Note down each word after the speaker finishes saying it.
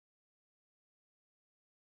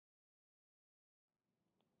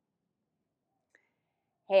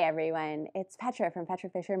Hey everyone, it's Petra from Petra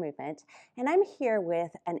Fisher Movement, and I'm here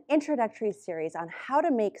with an introductory series on how to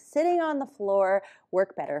make sitting on the floor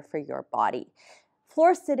work better for your body.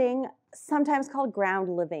 Floor sitting, sometimes called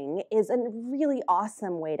ground living, is a really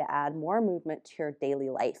awesome way to add more movement to your daily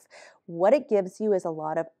life. What it gives you is a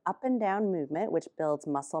lot of up and down movement, which builds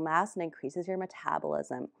muscle mass and increases your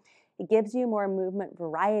metabolism. It gives you more movement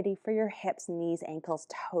variety for your hips, knees, ankles,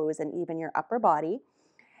 toes, and even your upper body.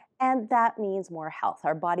 And that means more health.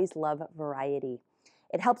 Our bodies love variety.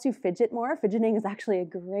 It helps you fidget more. Fidgeting is actually a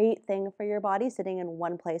great thing for your body. Sitting in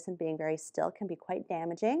one place and being very still can be quite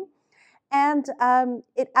damaging. And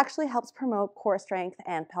it actually helps promote core strength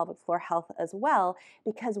and pelvic floor health as well,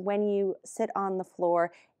 because when you sit on the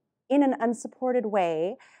floor in an unsupported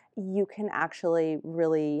way, you can actually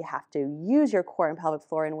really have to use your core and pelvic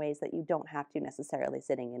floor in ways that you don't have to necessarily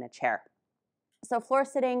sitting in a chair. So floor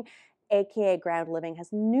sitting, aka ground living, has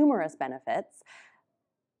numerous benefits.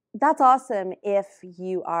 That's awesome if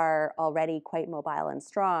you are already quite mobile and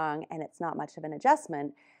strong and it's not much of an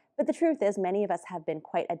adjustment. But the truth is, many of us have been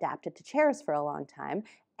quite adapted to chairs for a long time,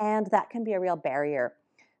 and that can be a real barrier.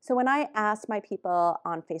 So when I asked my people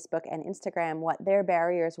on Facebook and Instagram what their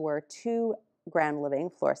barriers were to ground living,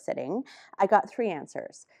 floor sitting, I got three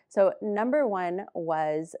answers. So number one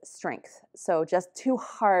was strength. So just too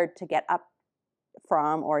hard to get up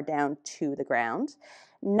from or down to the ground.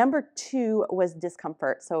 Number two was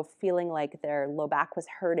discomfort, so feeling like their low back was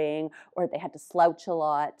hurting or they had to slouch a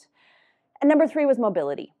lot. And number three was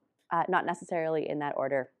mobility, not necessarily in that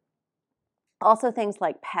order. Also, things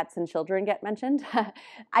like pets and children get mentioned.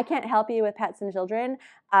 I can't help you with pets and children,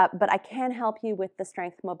 but I can help you with the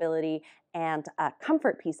strength, mobility, and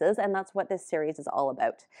comfort pieces, and that's what this series is all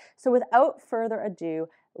about. So without further ado,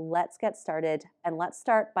 let's get started, and let's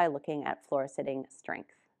start by looking at floor sitting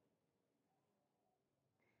strength.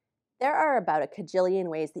 There are about a cajillion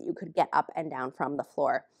ways that you could get up and down from the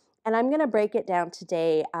floor. And I'm going to break it down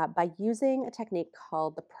today by using a technique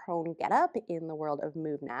called the prone get up in the world of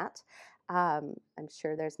MoveNat. I'm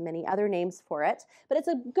sure there's many other names for it, but it's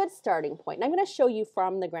a good starting point. And I'm going to show you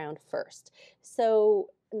from the ground first.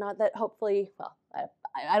 So not that hopefully, well,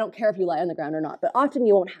 I don't care if you lie on the ground or not, but often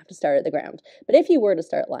you won't have to start at the ground. But if you were to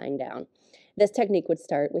start lying down, this technique would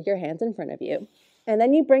start with your hands in front of you. And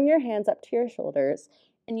then you bring your hands up to your shoulders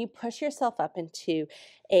and you push yourself up into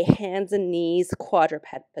a hands and knees quadruped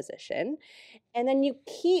position. And then you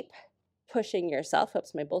keep pushing yourself,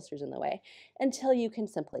 oops, my bolster's in the way, until you can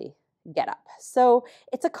simply get up. So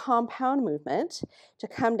it's a compound movement. To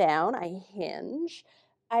come down, I hinge,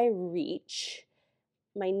 I reach,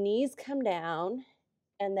 my knees come down,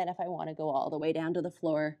 and then if I want to go all the way down to the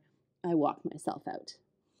floor, I walk myself out.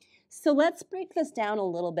 So let's break this down a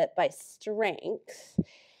little bit by strength.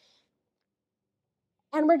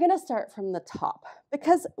 And we're going to start from the top,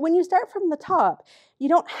 because when you start from the top, you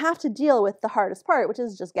don't have to deal with the hardest part, which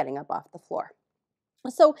is just getting up off the floor.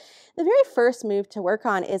 So the very first move to work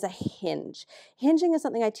on is a hinge. Hinging is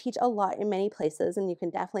something I teach a lot in many places, and you can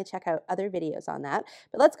definitely check out other videos on that,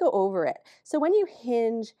 but let's go over it. So when you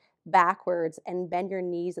hinge backwards and bend your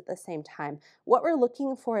knees at the same time, what we're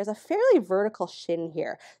looking for is a fairly vertical shin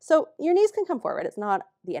here. So your knees can come forward. It's not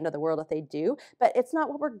the end of the world if they do, but it's not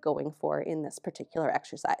what we're going for in this particular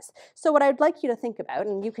exercise. So what I'd like you to think about,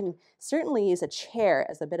 and you can certainly use a chair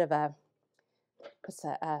as a bit of a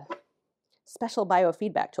special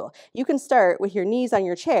biofeedback tool. You can start with your knees on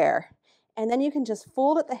your chair, and then you can just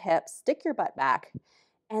fold at the hips, stick your butt back,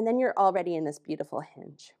 and then you're already in this beautiful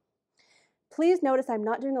hinge. Please notice I'm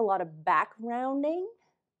not doing a lot of back rounding,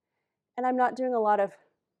 and I'm not doing a lot of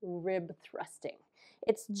rib thrusting.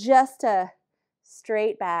 It's just a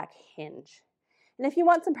straight back hinge. And if you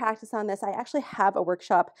want some practice on this, I actually have a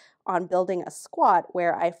workshop on building a squat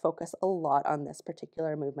where I focus a lot on this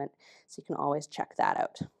particular movement, so you can always check that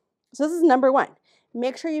out. So this is number one.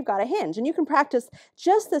 Make sure you've got a hinge, and you can practice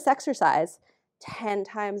just this exercise 10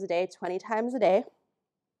 times a day, 20 times a day,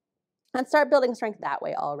 and start building strength that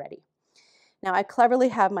way already. Now, I cleverly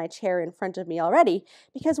have my chair in front of me already,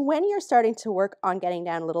 because when you're starting to work on getting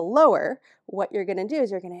down a little lower, what you're going to do is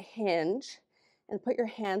you're going to hinge and put your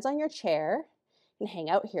hands on your chair and hang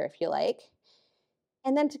out here if you like.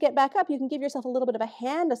 And then to get back up, you can give yourself a little bit of a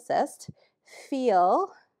hand assist.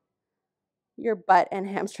 Feel your butt and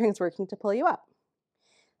hamstrings working to pull you up.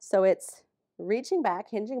 So it's reaching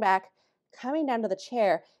back, hinging back, coming down to the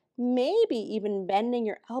chair, maybe even bending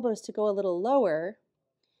your elbows to go a little lower,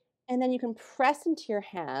 and then you can press into your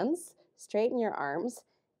hands, straighten your arms,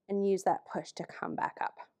 and use that push to come back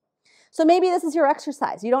up. So maybe this is your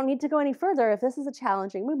exercise. You don't need to go any further if this is a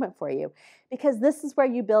challenging movement for you, because this is where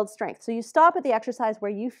you build strength. So you stop at the exercise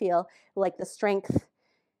where you feel like the strength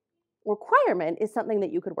requirement is something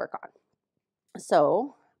that you could work on.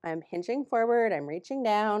 So I'm hinging forward, I'm reaching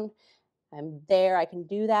down, I'm there, I can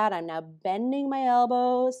do that. I'm now bending my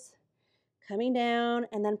elbows, coming down,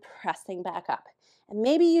 and then pressing back up. And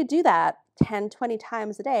maybe you do that 10, 20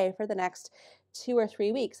 times a day for the next 2 or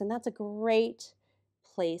 3 weeks, and that's a great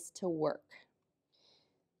place to work,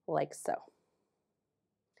 like so.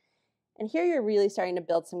 And here you're really starting to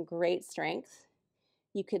build some great strength.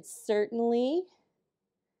 You could certainly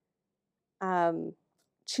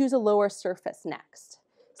choose a lower surface next.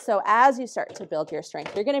 So as you start to build your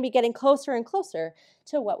strength, you're going to be getting closer and closer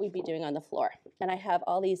to what we'd be doing on the floor. And I have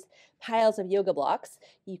all these piles of yoga blocks.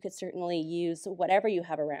 You could certainly use whatever you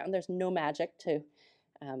have around. There's no magic to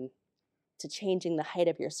changing the height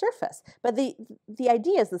of your surface. But the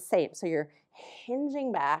idea is the same. So you're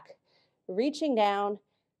hinging back, reaching down,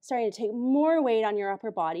 starting to take more weight on your upper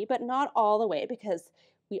body, but not all the way, because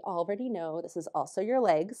we already know this is also your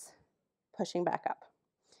legs pushing back up.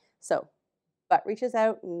 So butt reaches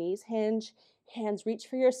out, knees hinge, hands reach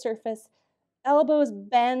for your surface, elbows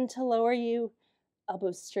bend to lower you,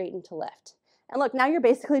 elbows straighten to lift. And look, now you're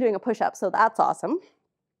basically doing a push-up, so that's awesome.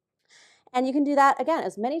 And you can do that, again,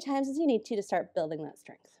 as many times as you need to start building that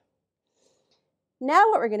strength. Now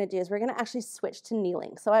what we're going to do is we're going to actually switch to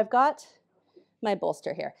kneeling. So I've got my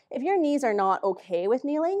bolster here. If your knees are not okay with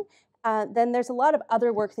kneeling, then there's a lot of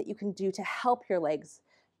other work that you can do to help your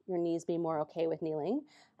knees be more okay with kneeling.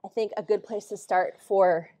 I think a good place to start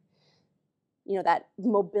for, that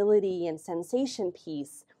mobility and sensation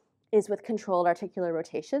piece is with controlled articular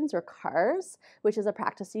rotations, or CARs, which is a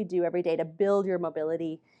practice you do every day to build your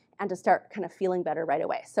mobility and to start kind of feeling better right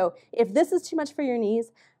away. So if this is too much for your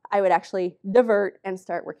knees, I would actually divert and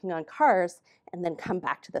start working on CARs and then come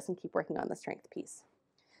back to this and keep working on the strength piece.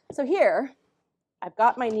 So here, I've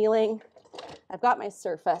got my kneeling, I've got my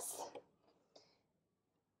surface.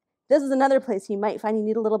 This is another place you might find you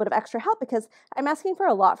need a little bit of extra help, because I'm asking for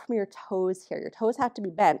a lot from your toes here. Your toes have to be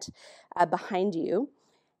bent behind you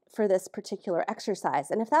for this particular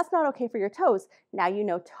exercise. And if that's not okay for your toes, now you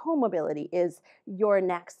know toe mobility is your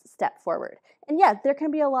next step forward. And yeah, there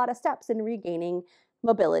can be a lot of steps in regaining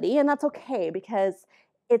mobility, and that's okay, because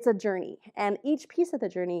it's a journey. And each piece of the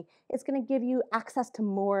journey is going to give you access to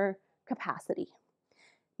more capacity.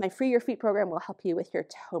 My Free Your Feet program will help you with your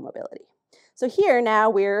toe mobility. So here now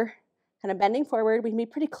we're kind of bending forward. We can be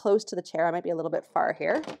pretty close to the chair. I might be a little bit far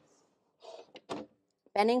here.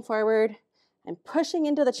 Bending forward. I'm pushing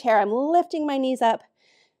into the chair. I'm lifting my knees up.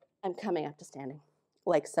 I'm coming up to standing,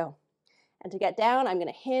 like so. And to get down, I'm going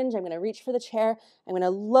to hinge. I'm going to reach for the chair. I'm going to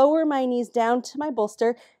lower my knees down to my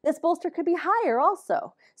bolster. This bolster could be higher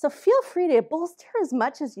also. So feel free to bolster as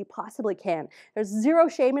much as you possibly can. There's zero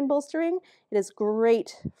shame in bolstering. It is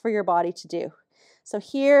great for your body to do. So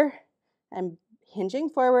here, I'm hinging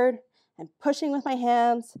forward. I'm pushing with my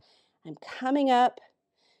hands. I'm coming up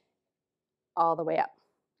all the way up.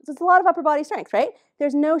 So it's a lot of upper body strength, right?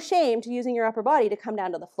 There's no shame to using your upper body to come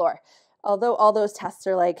down to the floor. Although all those tests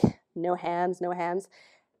are like, no hands, no hands.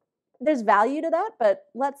 There's value to that, but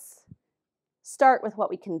let's start with what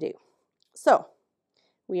we can do. So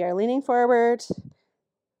we are leaning forward,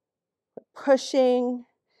 pushing,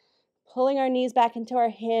 pulling our knees back into our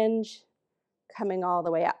hinge, coming all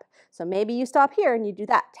the way up. So maybe you stop here and you do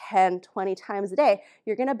that 10, 20 times a day.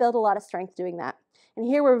 You're going to build a lot of strength doing that. And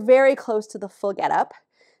here we're very close to the full get up.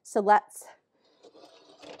 So let's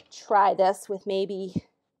try this with maybe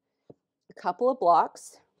a couple of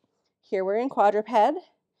blocks. Here we're in quadruped.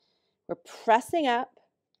 We're pressing up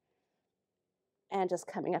and just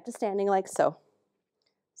coming up to standing like so.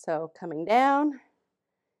 So coming down,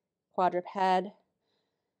 quadruped. Then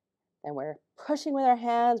we're pushing with our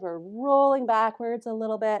hands. We're rolling backwards a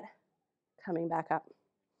little bit, coming back up.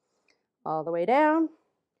 All the way down.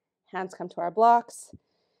 Hands come to our blocks.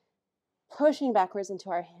 Pushing backwards into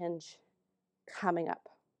our hinge, coming up.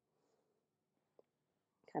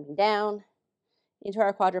 Coming down into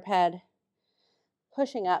our quadruped,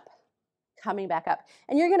 pushing up, coming back up.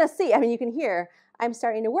 And you're going to see, you can hear, I'm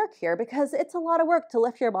starting to work here because it's a lot of work to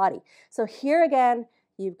lift your body. So here again,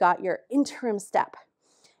 you've got your interim step.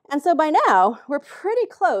 And so by now, we're pretty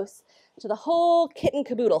close to the whole kit and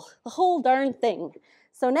caboodle, the whole darn thing.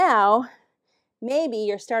 So now, maybe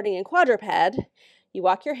you're starting in quadruped. You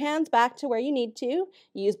walk your hands back to where you need to. You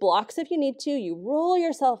use blocks if you need to. You roll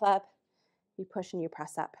yourself up. You push and you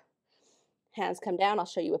press up. Hands come down. I'll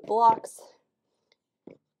show you with blocks.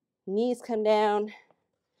 Knees come down.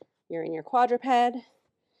 You're in your quadruped.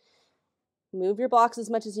 Move your blocks as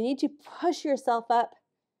much as you need to. Push yourself up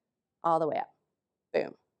all the way up.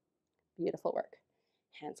 Boom. Beautiful work.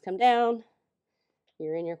 Hands come down.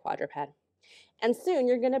 You're in your quadruped. And soon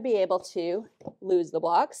you're going to be able to lose the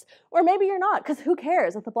blocks, or maybe you're not, because who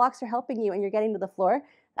cares? If the blocks are helping you and you're getting to the floor,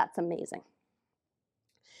 that's amazing.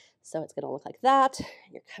 So it's going to look like that.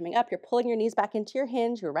 You're coming up, you're pulling your knees back into your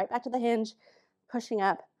hinge, you're right back to the hinge, pushing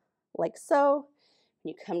up like so.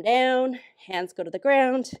 You come down, hands go to the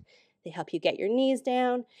ground. They help you get your knees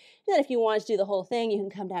down. And then if you want to do the whole thing, you can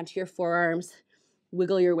come down to your forearms,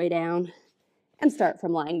 wiggle your way down, and start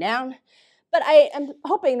from lying down. But I am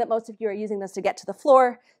hoping that most of you are using this to get to the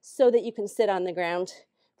floor so that you can sit on the ground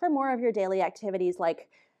for more of your daily activities like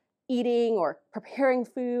eating or preparing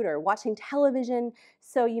food or watching television,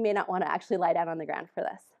 so you may not want to actually lie down on the ground for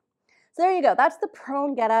this. So there you go. That's the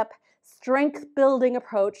prone get up, strength building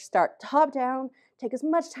approach. Start top down, take as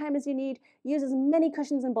much time as you need, use as many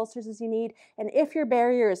cushions and bolsters as you need, and if your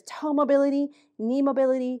barrier is toe mobility, knee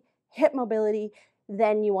mobility, hip mobility,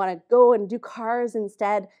 then you want to go and do cars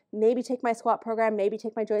instead. Maybe take my squat program, maybe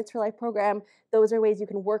take my Joints for Life program. Those are ways you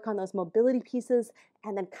can work on those mobility pieces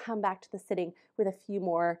and then come back to the sitting with a few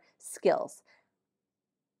more skills.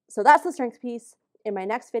 So that's the strength piece. In my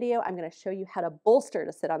next video, I'm going to show you how to bolster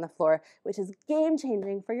to sit on the floor, which is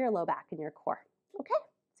game-changing for your low back and your core. Okay,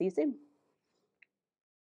 see you soon.